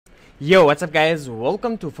Yo, what's up guys?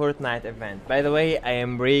 Welcome to Fortnite event. By the way, I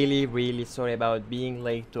am really sorry about being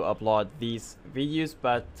late to upload these videos,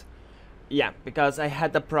 but yeah, because I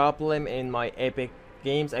had a problem in my Epic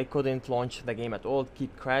games. I couldn't launch the game at all,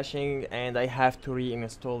 keep crashing, and I have to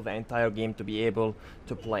reinstall the entire game to be able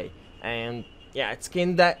to play. And yeah, it's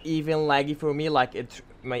kinda even laggy for me, like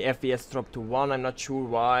my FPS dropped to 1. I'm not sure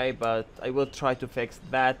why, but I will try to fix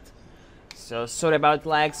that. So sorry about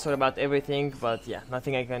lag, sorry about everything, but yeah,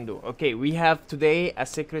 nothing I can do. Okay, we have today a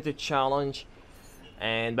secret challenge,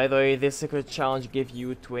 and by the way, this secret challenge gives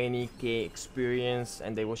you 20k experience,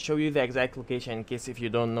 and they will show you the exact location in case if you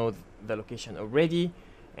don't know the location already.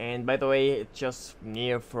 And by the way, it's just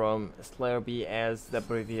near from Slurpee as the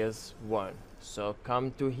previous one. So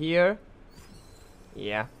come to here,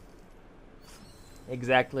 yeah,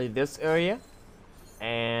 exactly this area,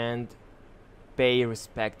 and pay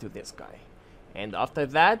respect to this guy. And after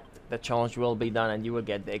that, the challenge will be done and you will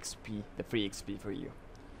get the XP, the free XP for you.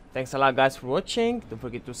 Thanks a lot guys for watching. Don't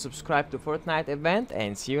forget to subscribe to Fortnite event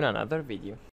and see you in another video.